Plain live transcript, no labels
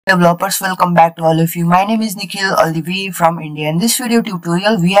Developers, welcome back to all of you. My name is Nikhil all the way from India. In this video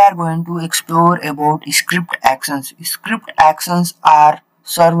tutorial we are going to explore about script actions. Script actions are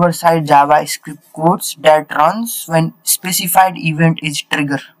server-side JavaScript codes that runs when specified event is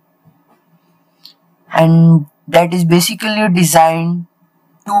triggered, and that is basically designed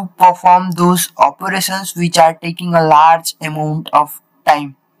to perform those operations which are taking a large amount of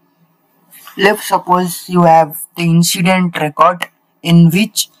time. Let's suppose you have the incident record in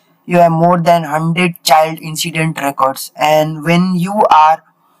which you have more than 100 child incident records, and when you are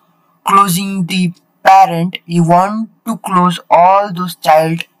closing the parent, you want to close all those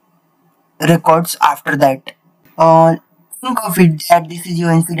child records after that. Uh, think of it that this is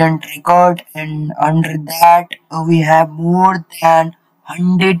your incident record, and under that we have more than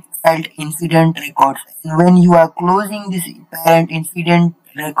 100 child incident records. And when you are closing this parent incident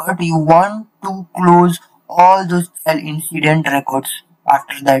record, you want to close all those child incident records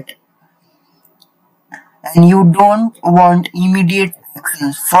after that. And you don't want immediate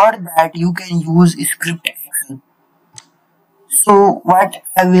actions. For that, you can use script action. So what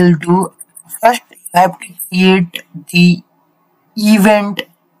I will do first, you have to create the event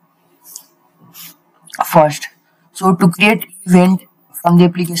first. So to create event from the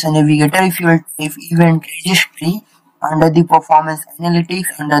application navigator, if you will type event registry under the performance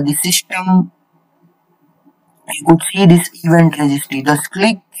analytics, under the system, you could see this event registry. Just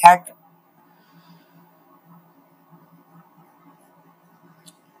click that.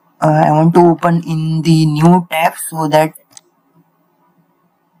 I want to open in the new tab so that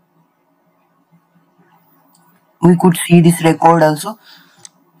we could see this record also.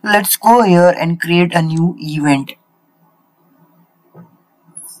 Let's go here and create a new event.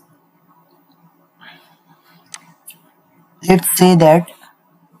 Let's say that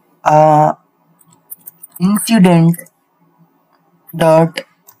uh, incident dot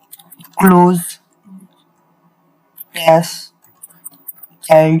close dash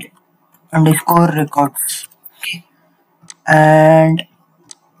child underscore records. Okay. And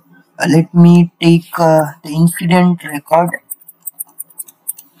let me take the incident record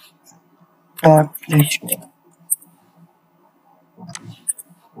dot list.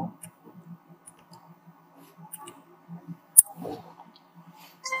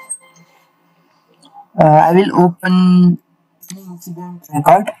 I will open the incident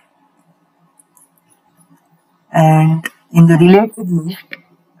record, and in the related list,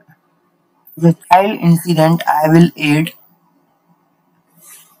 the child incident I will add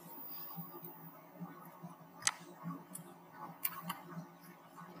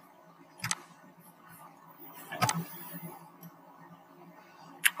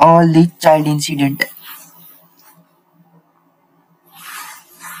all the child incident.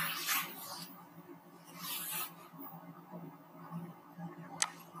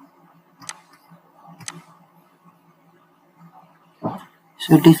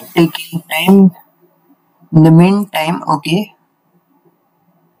 So it is taking time. In the meantime, okay.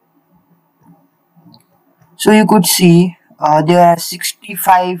 So you could see there are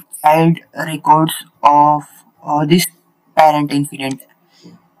 65 child records of this parent incident.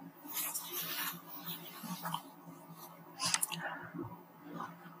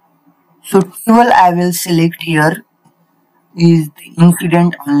 So table I will select here is the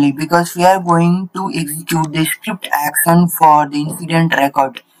incident only, because we are going to execute the script action for the incident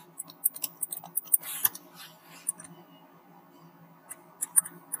record.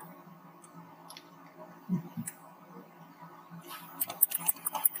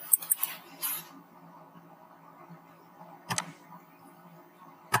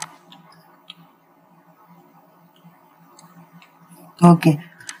 Okay,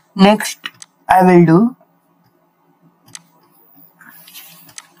 next I will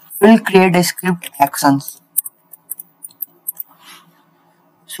create a script actions.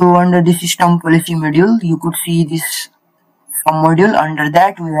 So under the system policy module, you could see this module. Under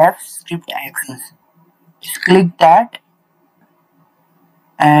that we have script actions. Just click that,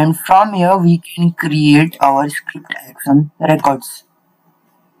 and from here we can create our script action records.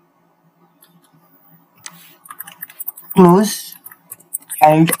 Close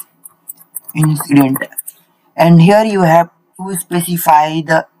child incident, and here you have to specify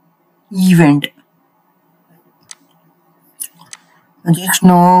the event. Just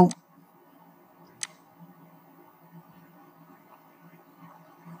now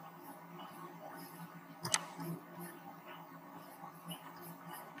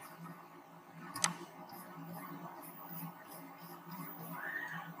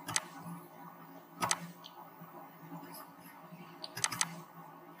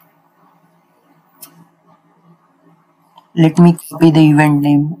Let me copy the event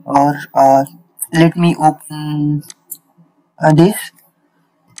name, or let me open this,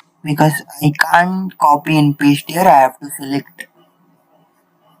 because I can't copy and paste here. I have to select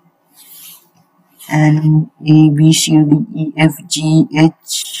and A B C D E F G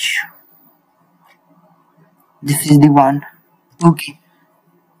H. This is the one. Okay,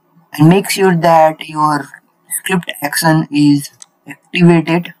 and make sure that your script action is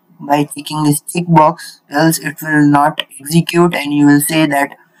activated by clicking this checkbox, else it will not execute and you will say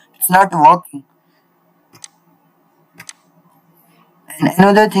that it's not working. And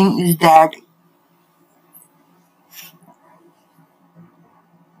another thing is that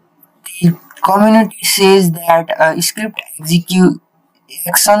the community says that script execute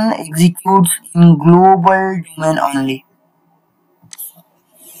action executes in global domain only.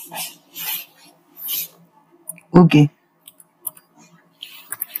 Okay,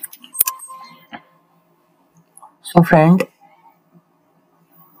 so friend,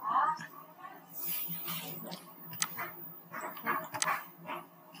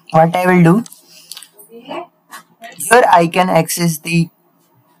 what I will do, here I can access the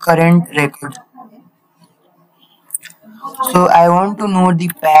current record. So I want to know the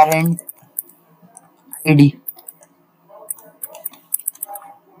parent ID,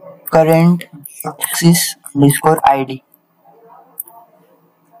 current access underscore ID,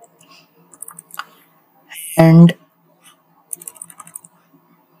 and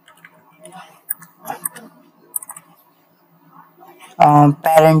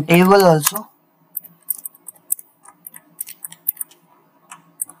parent table also,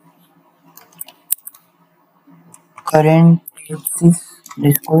 current access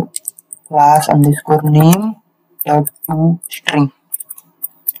underscore class underscore name dot to string.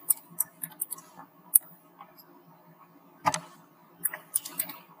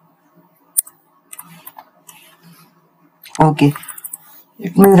 Okay,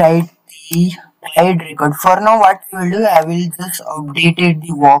 let me write the slide record. For now, what I will do, I will just update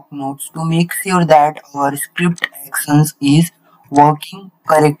the walk notes to make sure that our script actions is working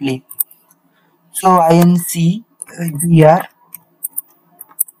correctly. So inc gr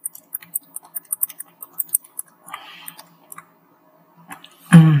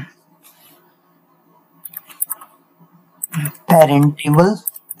parent table,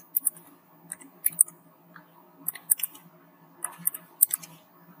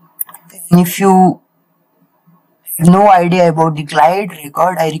 and if you have no idea about the glide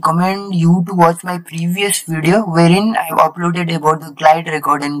record, I recommend you to watch my previous video wherein I have uploaded about the glide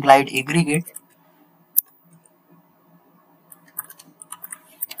record and glide aggregate.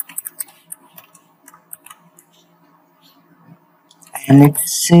 And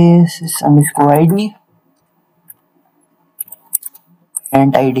let's say sys underscore id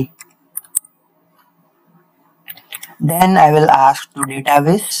and id. Then I will ask to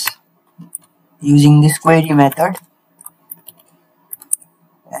database using this query method,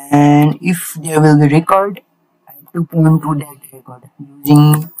 and if there will be record, I have to point to that record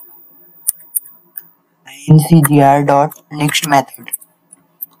using incgr.next method.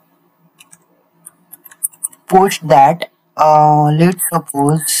 Post that, let's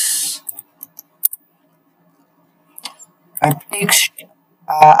suppose a text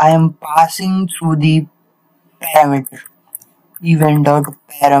I am passing through the parameter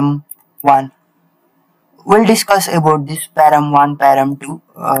event.param1. We'll discuss about this param1, param2.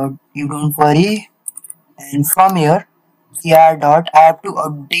 You don't worry. And from here, cr dot, I have to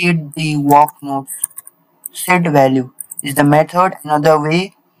update the walk notes. Set value is the method. Another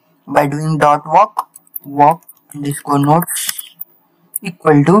way, by doing dot walk underscore notes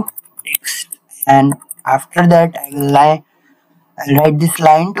equal to text. And after that, I'll write this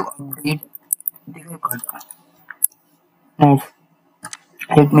line to update the record. Nice.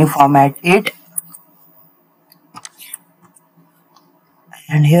 Let me format it,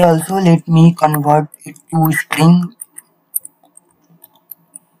 and here also let me convert it to string,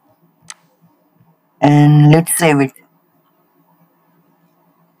 and let's save it.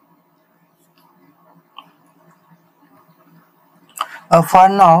 For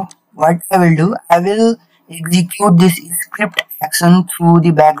now, what I will do, I will execute this script action through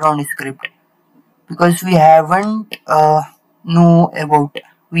the background script, because we haven't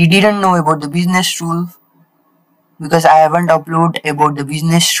we didn't know about the business rule, because I haven't uploaded about the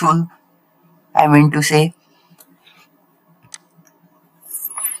business rule. I meant to say,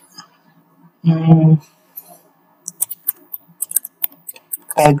 mm,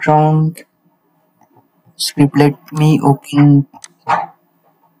 background script. Let me open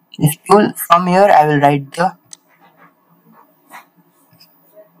this tool. From here, I will write the.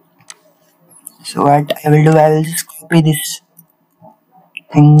 So what I will do, I will just copy copy this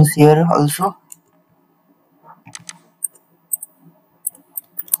things here also,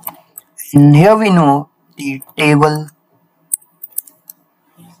 and here we know the table,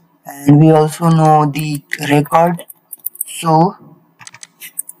 and we also know the record. So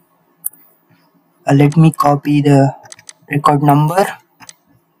let me copy the record number.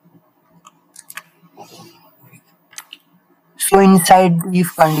 So inside the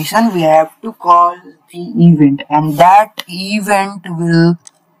if condition we have to call the event, and that event will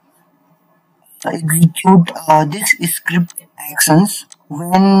execute this script actions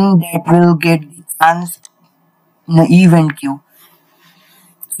when that will get the chance in the event queue.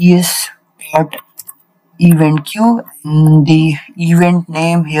 Yes, dot event queue, and the event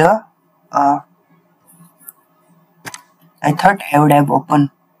name here. I thought I would have opened.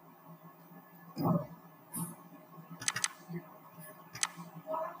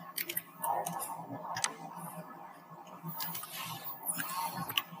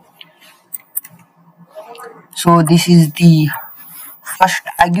 So this is the first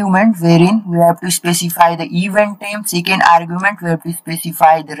argument wherein we have to specify the event name. Second argument we have to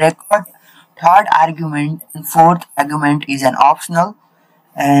specify the record. Third argument and fourth argument is an optional.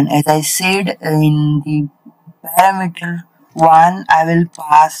 And as I said in the parameter 1, I will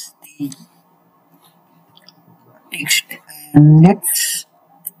pass the text, and let's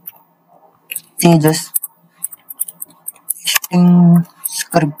say just testing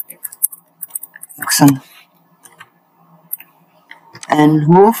script action, and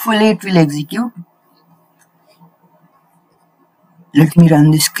hopefully it will execute. Let me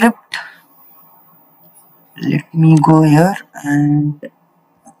run the script. Let me go here, and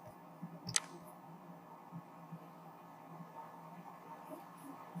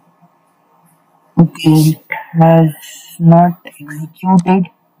okay, it has not executed.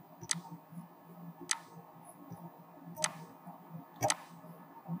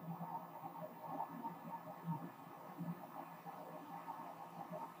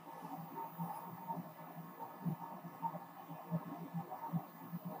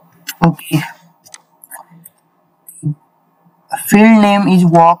 Okay, field name is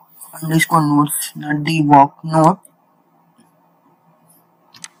walk underscore notes, not the walk note.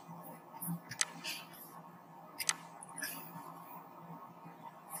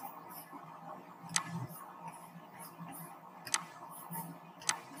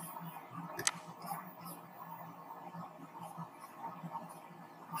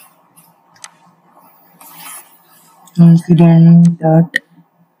 Incident dot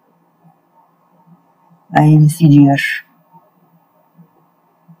incgr.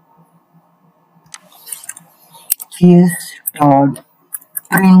 Gs dot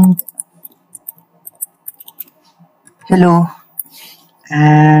print hello,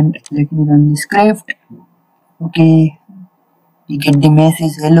 and let me run the script. Okay, you get the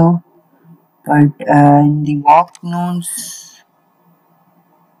message hello, but in the walk nodes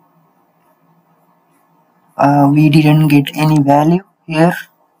we didn't get any value here.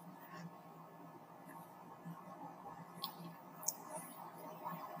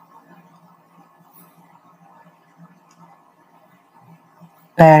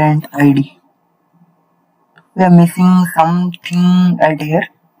 Parent ID, we are missing something right here.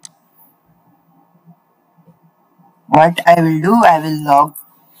 What I will do, I will log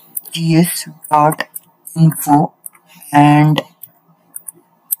gs.info and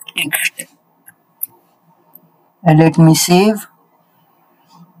text, and let me save.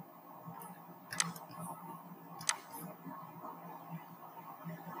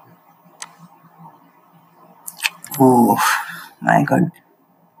 Oh my god.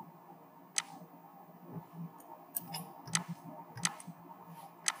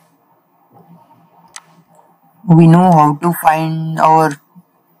 We know how to find our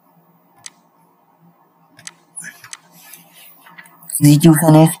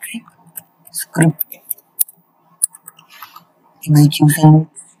execution history, script execution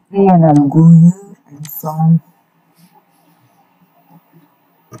history, and I'll go here and find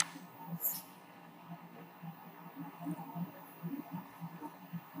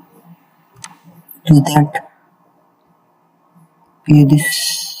to that. Okay,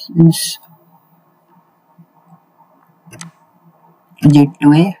 this is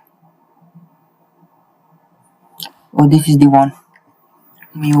gateway. Oh, this is the one.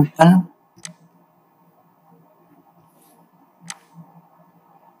 Let me open.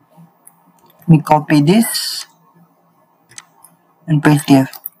 Let me copy this and paste here.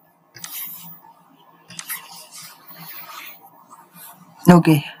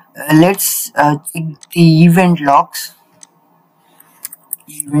 Okay, let's check the event logs.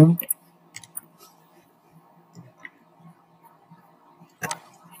 Event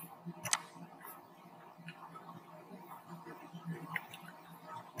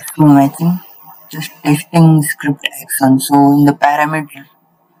to matching, just testing script action. So in the parameter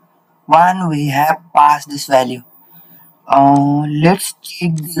one we have passed this value. Let's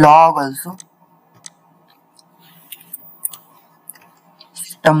check the log also,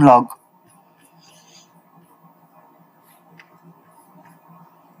 system log.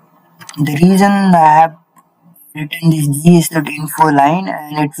 The reason I have written this gs.info line,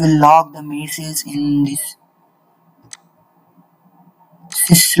 and it will log the message in this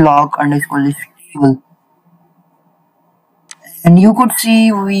syslog underscore this table. And you could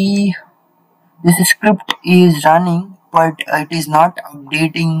see this script is running, but it is not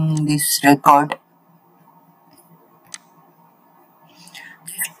updating this record.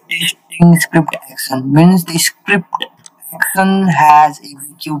 Testing script action means the script action has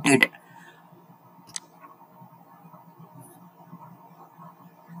executed.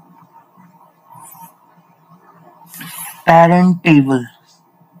 Parent table.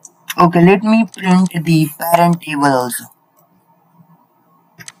 Okay, let me print the parent table also.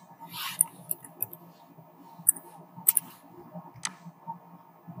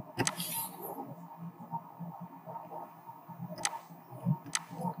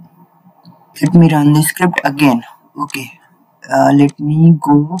 Let me run the script again. Okay, let me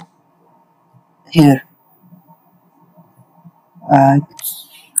go here.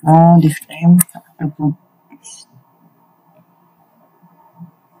 This time I have to put.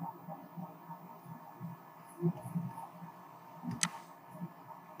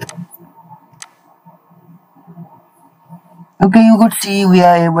 Okay, you could see we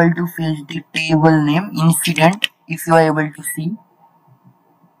are able to fetch the table name incident. If you are able to see,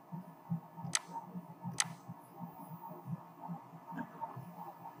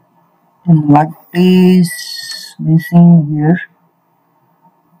 and what is missing here?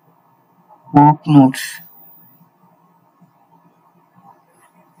 Work notes.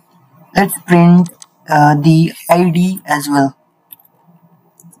 Let's print the ID as well.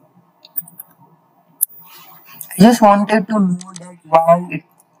 I just wanted to know that why it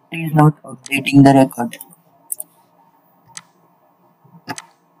is not updating the record.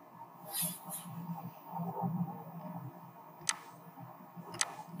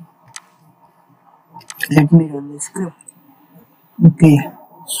 Let me run the script. Okay,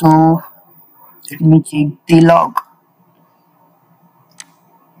 so let me check the log.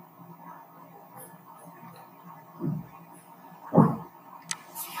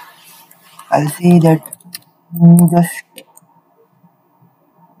 I'll say that just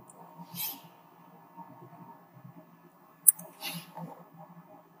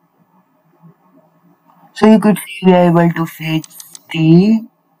so you could see we are able to fetch the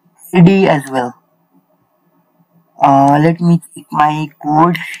ID as well. Let me check my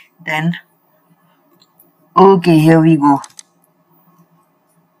code then. Okay, here we go.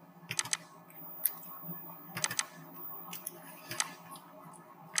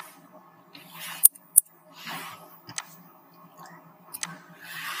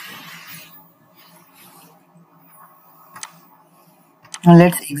 Now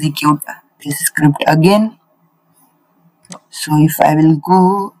let's execute this script again. So if I will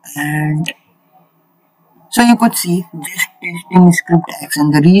go, and so you could see this testing script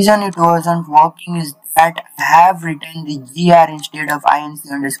action. The reason it wasn't working is that I have written the gr instead of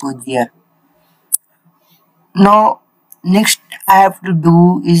inc underscore gr. Now next I have to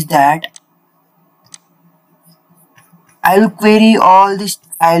do is that I'll query all the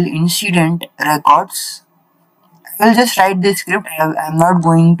style incident records. I will just write the script. I'm not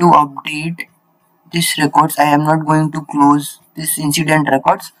going to update this records. I am not going to close this incident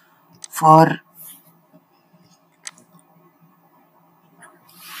records. For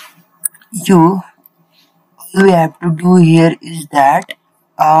you, all we have to do here is that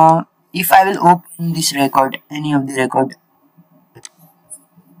if I will open this record, any of the record,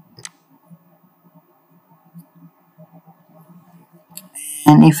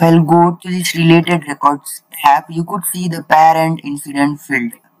 and if I'll go to this related records tab, you could see the parent incident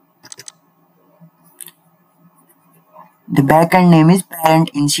field. The backend name is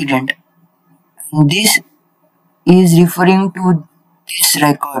parent incident, and this is referring to this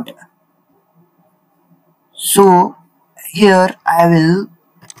record. So here I will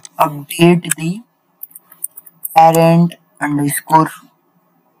update the parent underscore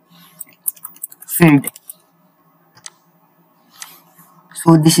field.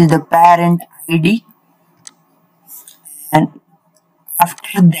 So this is the parent ID, and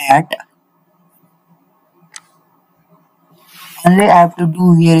after that only I have to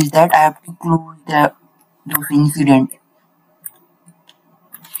do here is that I have to close those incident,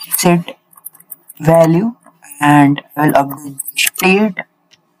 set value, and I will update the state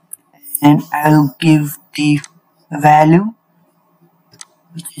and I'll give the value,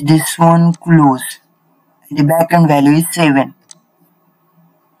 which is this one, close. The backend value is 7.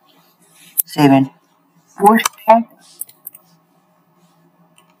 7. Post that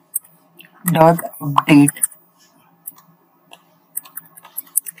dot update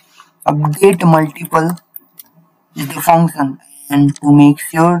multiple is the function, and to make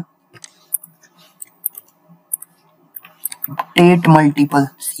sure update multiple,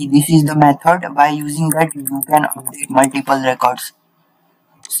 see, this is the method by using that you can update multiple records.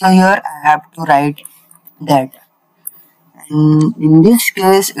 So here I have to write that, and in this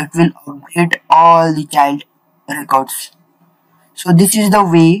case it will update all the child records. So this is the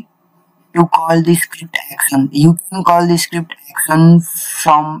way to call the script action. You can call the script action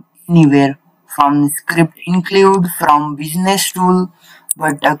from anywhere, from script include, from business tool,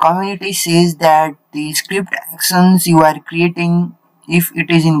 but the community says that the script actions you are creating, if it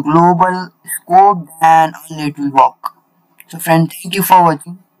is in global scope, then only it will work. So friend, thank you for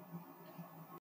watching.